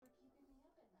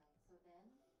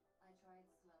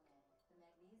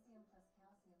magnesium plus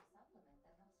calcium supplement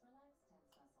that helps relax tense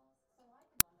muscles. So I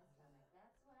can on my stomach.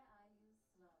 That's why I use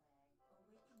Slow-Mag.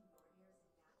 Awaken your hair's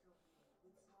natural beauty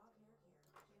with Suave Hair Care.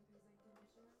 Shampoos and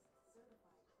conditioners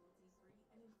certified cruelty-free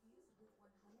and infused with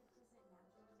 100%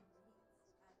 natural ingredients.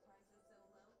 At prices so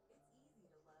low, it's easy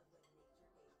to love what nature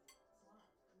gave you. Suave,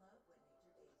 love what nature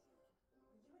gave you.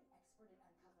 Are you an expert at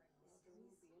uncovering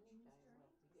mysteries? June's Journey is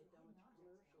a hidden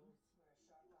object game where a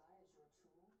sharp eye is your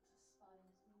tool to spotting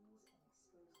clues and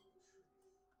exposing the truth.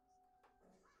 There's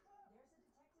a detective in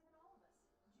all of us.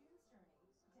 June's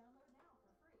Journey. Download now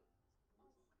for free.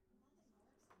 Oh, nothing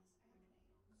works in this agony.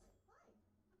 Hi.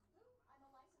 Who? I'm a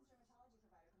licensed dermatology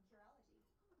provider from Curology.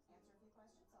 Answer a few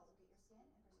questions, I'll look at your skin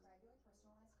and prescribe you a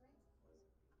personalized cream.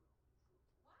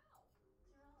 Wow!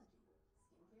 Curology.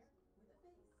 Skincare with a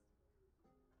base.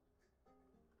 Come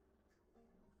on.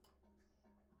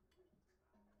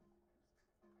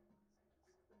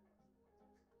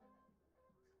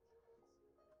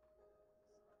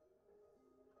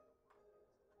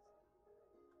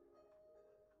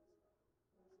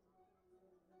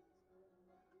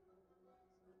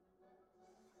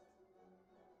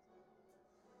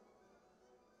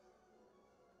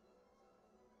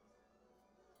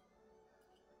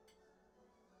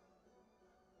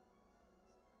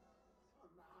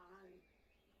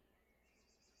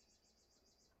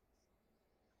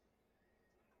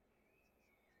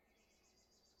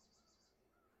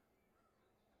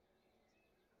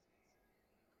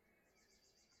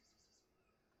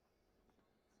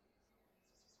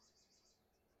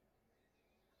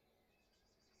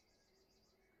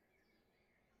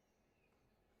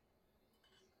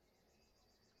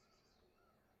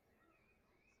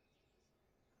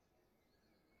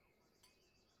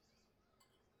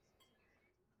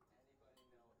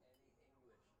 Anybody know any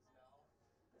English? No?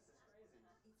 This is crazy.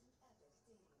 It's an epic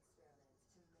dating experiment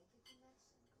to make a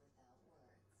connection without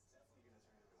words. Definitely gonna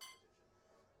turn into a competition.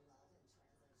 Love in Translation,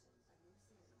 a new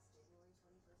series, January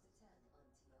 21st at 10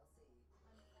 on TLC.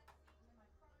 I'm sexy and in my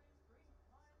prime, free to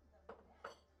climb the mountain.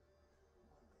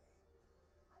 One day.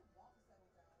 I want to settle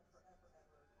down forever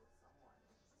with someone.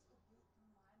 Just to get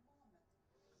my moment.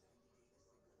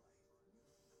 90 Day to Single Life.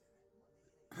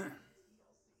 New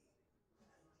season.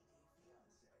 Monday at 8 on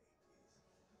TLC. 90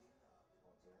 Day Fiance is heating up.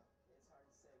 Well, Jim, it's hard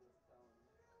to say with There ain't no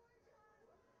turning back now.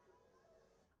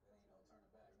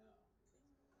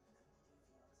 90 Day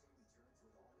Fiance returns with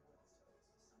all new episodes.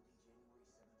 Sunday,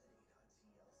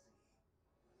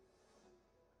 January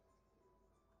 7th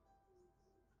at 8 on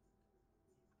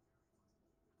TLC.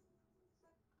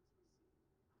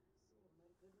 Oh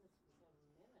my goodness, we have a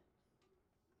minute.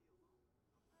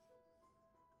 So not too long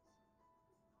ago was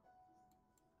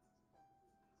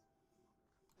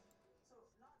my husband's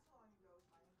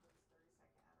 32nd anniversary,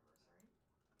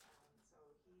 and so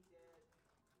he did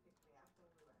pick me up and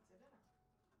we went to dinner.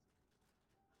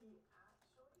 He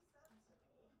actually said to me,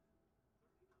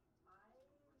 I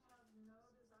have no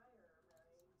desire,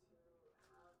 Mary, to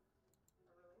have a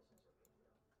relationship with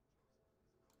you.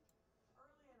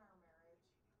 Early in our marriage,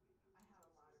 I had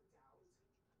a lot of doubt, like,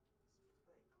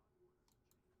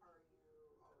 are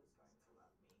you always going to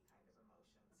love me kind of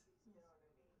emotions, you know what I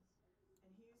mean?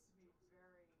 And he used to be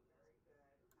very, very good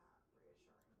at reassuring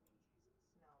me.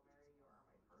 No, Mary, you are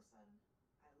my person.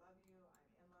 I love you.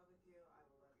 I'm in love with you. I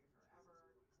will love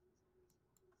you forever.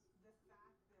 The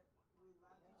fact that we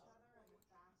loved each other and the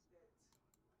fact that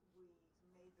we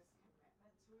made this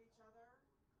commitment to each other,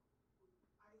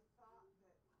 I thought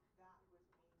that that would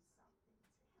mean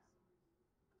something to him.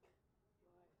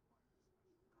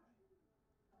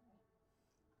 Why?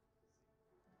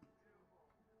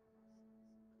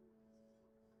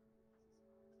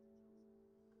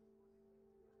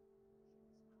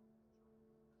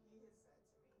 He has said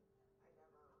to me, I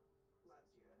never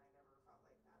loved you and I never felt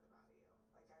like that about you.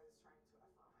 Like I was trying to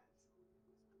affirm it.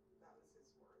 That was his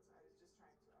words. I was just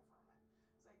trying to affirm it.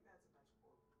 It's like, that's a bunch of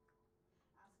bull.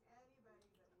 Ask anybody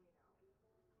that we know.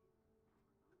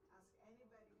 Ask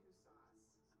anybody who saw us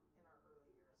in our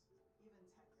early years, even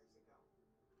 10 years ago.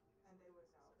 And they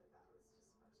would know that that was just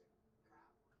a bunch of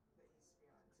crap that he's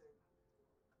spewing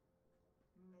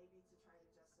to maybe to try to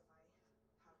justify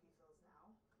how he feels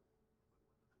now.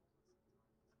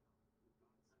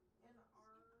 In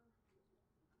our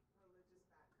religious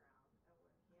background, and when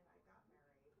he and I got married,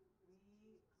 we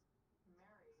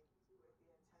married with the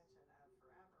intention of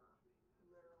forever,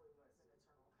 literally was an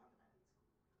eternal covenant.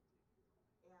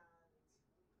 And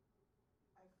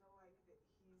I feel like that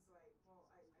he's like, well,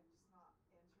 I'm just not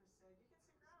interested. You can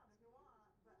stick around if you want,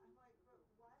 but I'm like, but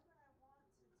why would I want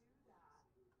to do that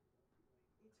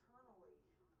eternally?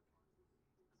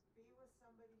 Be with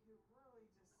somebody who really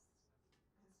just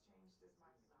has changed his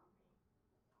mind about me.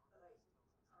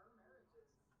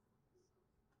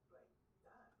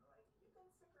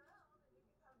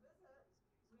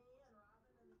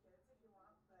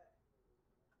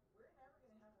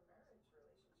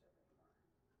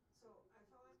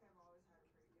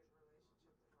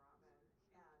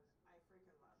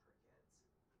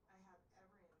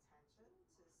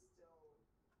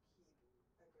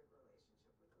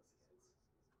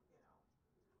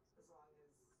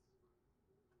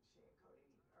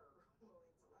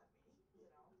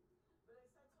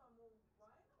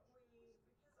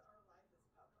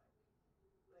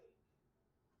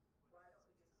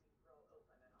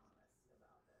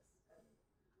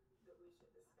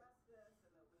 this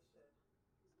and that we should,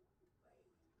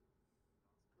 like,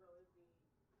 really be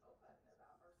open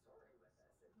about our story with this.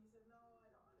 And he said, no, I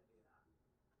don't want to do that.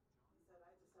 He said,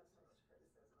 I just have so much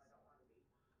criticism. I don't want to be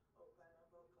open or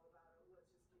vocal about it.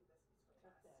 Let's just keep this between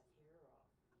Cut us. that hair off.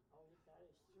 All you got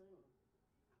is string.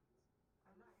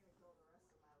 I'm not going to go the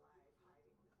rest of my life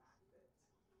hiding the fact that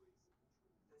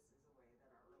this is the way that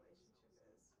our relationship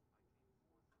is.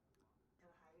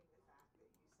 And hiding the fact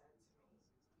that you said to me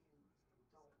you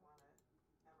don't want to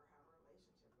ever have a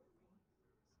relationship with me.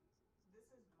 This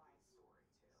is my story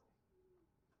too. And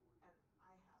I have the right to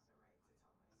tell my story.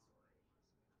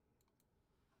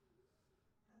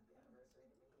 Happy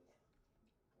anniversary to me.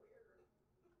 Weird.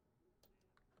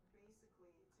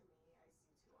 Basically, to me, I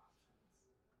see two options.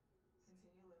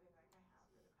 Continue living like I have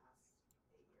for the past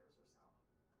 8 years or so,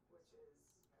 which is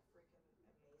a freaking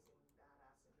amazing,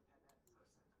 badass, independent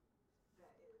person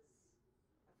that is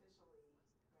officially married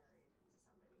to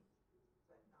somebody,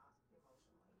 but not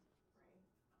emotionally, right?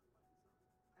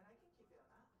 And I can keep doing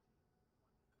that.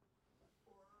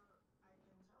 Or I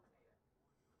can terminate it.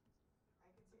 I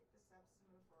can take the steps to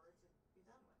move forward to be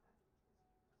done with it.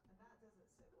 And that doesn't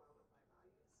sit well with my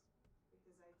values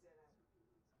because I didn't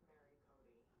marry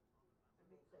Cody and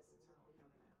make this eternal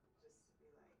covenant just to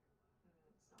be like,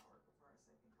 it's not working for us,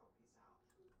 I think I'll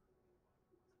peace out.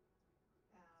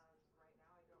 And right now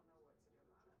I don't know what to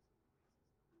do about it.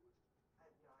 I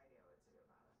have no idea what to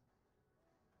do about it.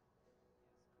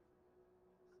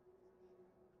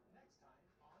 Next time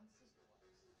on Sister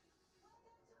Wives.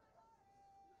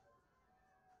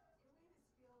 To me, this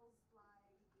feels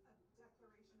like a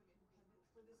declaration of independence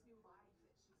for this new life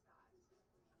that she's got.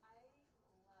 I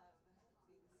love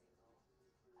being single.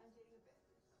 I'm dating a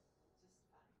bit. Just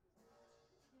fun.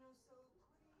 You know, so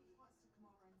Cody wants to come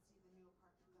over and see the new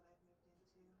apartment that I've moved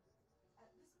into. At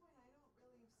this point, I don't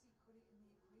really see Cody in the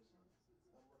equation.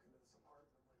 I'm looking at this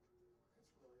apartment, like,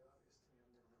 it's really obvious to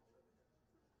me I'm never going to live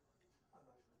in it. I'm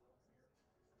not even welcome here.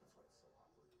 That's why it's so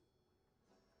awkward.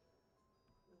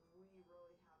 We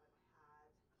really haven't had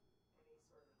any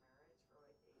sort of marriage for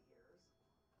like 8 years.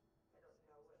 I don't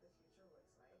know what the future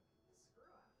looks like. Screw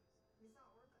him. He's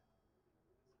not worth it.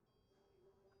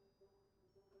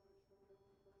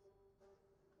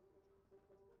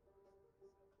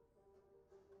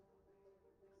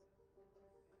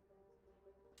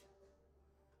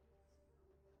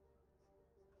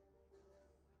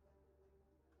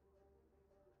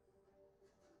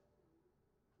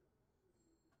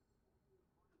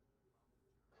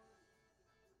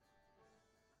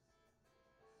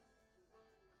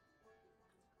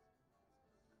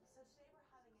 So today we're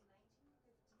having a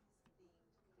 1950s themed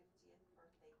 50th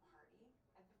birthday party.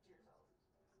 I'm 50 years old.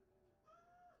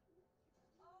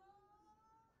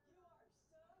 You are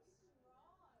so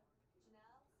strong.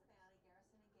 Janelle, Savannah,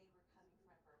 Garrison, and Gabe are coming for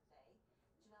my birthday.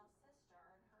 Janelle's sister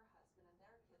and her husband and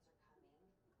their kids are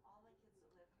coming. All my kids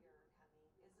that live here are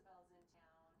coming. Isabel's in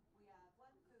town. We have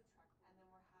one food truck, and then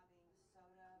we're having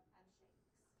soda and shakes.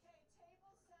 Okay,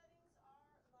 table settings are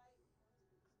like this.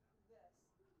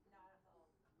 Now I feel fantastic.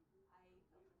 I feel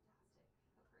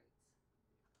great.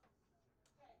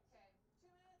 Okay, 2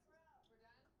 minutes, we're out. We're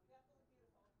done? We have to look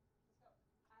beautiful. Let's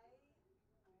go. I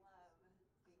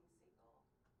love being single.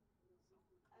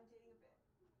 I'm dating a bit.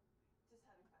 Just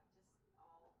having fun. Just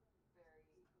all very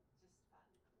just fun.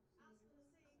 Ask them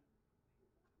to see.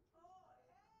 Oh,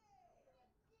 hey!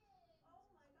 Oh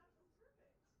my gosh, that's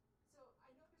perfect. So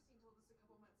I know Christine told us a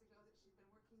couple months ago that she's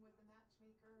been working with a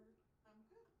matchmaker.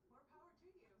 Good. More power to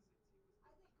you.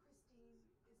 I think Christine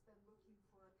has been looking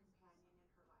for a companion in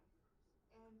her life.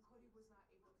 And Cody was not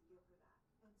able to give her that.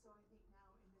 And so I think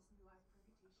now in this new life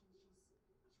permutation, she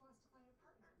wants to find a